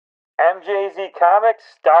MJZ Comics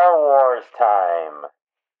Star Wars time.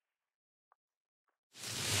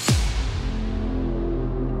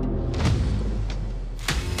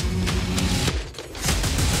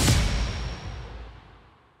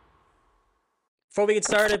 Before we get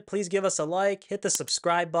started, please give us a like, hit the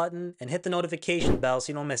subscribe button, and hit the notification bell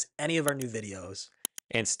so you don't miss any of our new videos.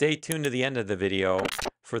 And stay tuned to the end of the video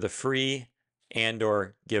for the free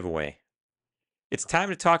Andor giveaway. It's time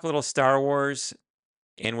to talk a little Star Wars.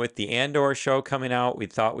 And with the Andor show coming out, we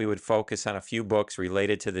thought we would focus on a few books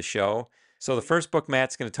related to the show. So the first book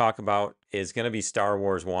Matt's going to talk about is going to be Star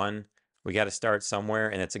Wars 1. We got to start somewhere,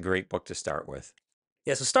 and it's a great book to start with.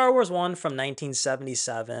 Yeah, so Star Wars 1 from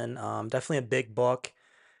 1977, definitely a big book.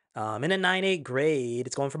 In a 9.8 grade,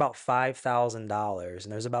 it's going for about $5,000,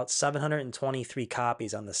 and there's about 723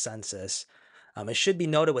 copies on the census. It should be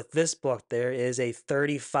noted with this book, there is a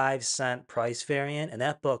 35-cent price variant, and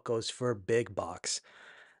that book goes for big bucks.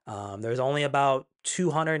 There's only about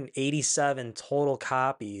 287 total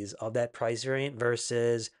copies of that price variant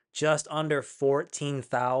versus just under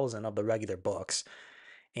 14,000 of the regular books.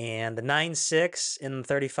 And the 9.6 in the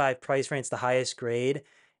 35 price range is the highest grade.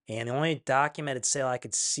 And the only documented sale I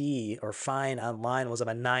could see or find online was of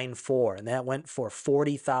a 9.4, and that went for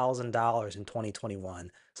 $40,000 in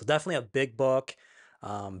 2021. So definitely a big book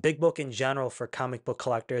in general for comic book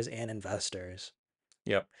collectors and investors.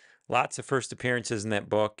 Yep. Lots of first appearances in that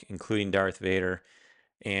book, including Darth Vader.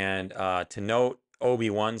 And to note,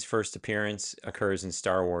 Obi-Wan's first appearance occurs in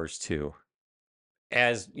Star Wars 2.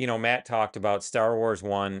 As you know, Matt talked about, Star Wars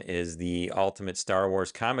 1 is the ultimate Star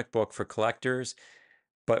Wars comic book for collectors.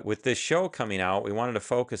 But with this show coming out, we wanted to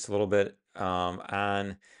focus a little bit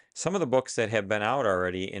on some of the books that have been out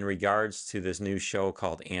already in regards to this new show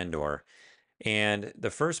called Andor. And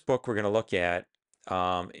the first book we're going to look at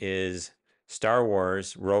is Star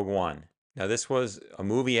Wars Rogue One. Now, this was a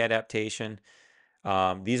movie adaptation.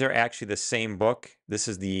 These are actually the same book. This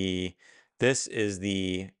is the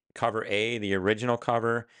cover A, the original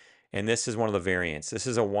cover, and this is one of the variants. This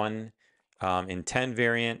is a 1 in 10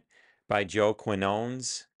 variant by Joe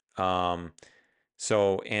Quinones. And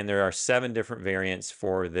there are 7 different variants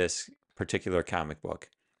for this particular comic book.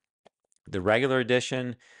 The regular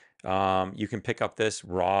edition, you can pick up this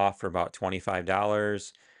raw for about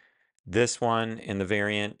 $25. This one in the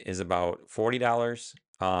variant is about $40.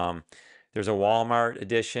 There's a Walmart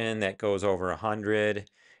edition that goes over $100,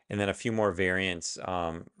 and then a few more variants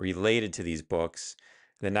related to these books.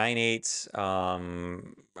 The 9.8s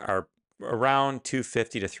are around $250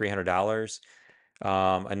 to $300.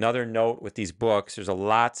 Another note with these books, there's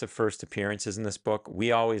lots of first appearances in this book.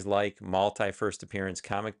 We always like multi-first appearance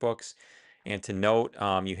comic books. And to note,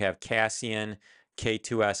 you have Cassian,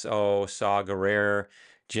 K2SO, Saw Gerrera,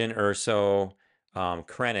 Jyn Erso,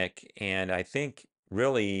 Krennic, and I think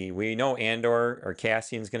really we know Andor or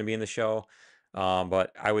Cassian's going to be in the show,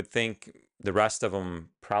 but I would think the rest of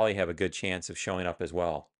them probably have a good chance of showing up as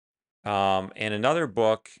well. And another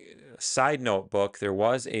book, side note book, there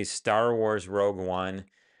was a Star Wars Rogue One,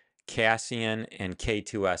 Cassian and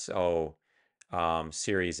K2SO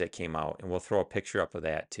series that came out, and we'll throw a picture up of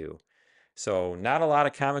that too. So not a lot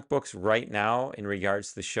of comic books right now in regards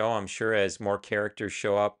to the show. I'm sure as more characters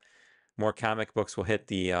show up, more comic books will hit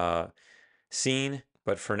the scene.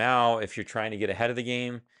 But for now, if you're trying to get ahead of the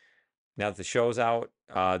game, now that the show's out,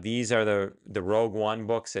 these are the Rogue One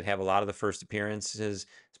books that have a lot of the first appearances,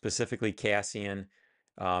 specifically Cassian,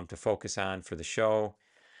 to focus on for the show.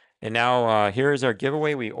 And now here is our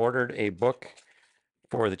giveaway. We ordered a book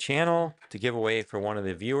for the channel to give away for one of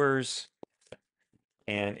the viewers.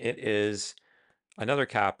 And it is another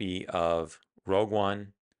copy of Rogue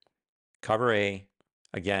One, cover A.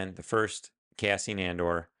 Again, the first Cassian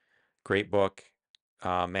Andor. Great book.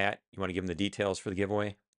 Matt, you want to give them the details for the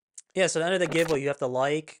giveaway? Yeah, so at the end of the giveaway, you have to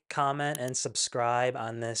like, comment, and subscribe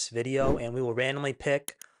on this video, and we will randomly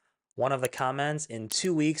pick one of the comments in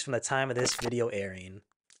 2 weeks from the time of this video airing.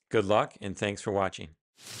 Good luck, and thanks for watching.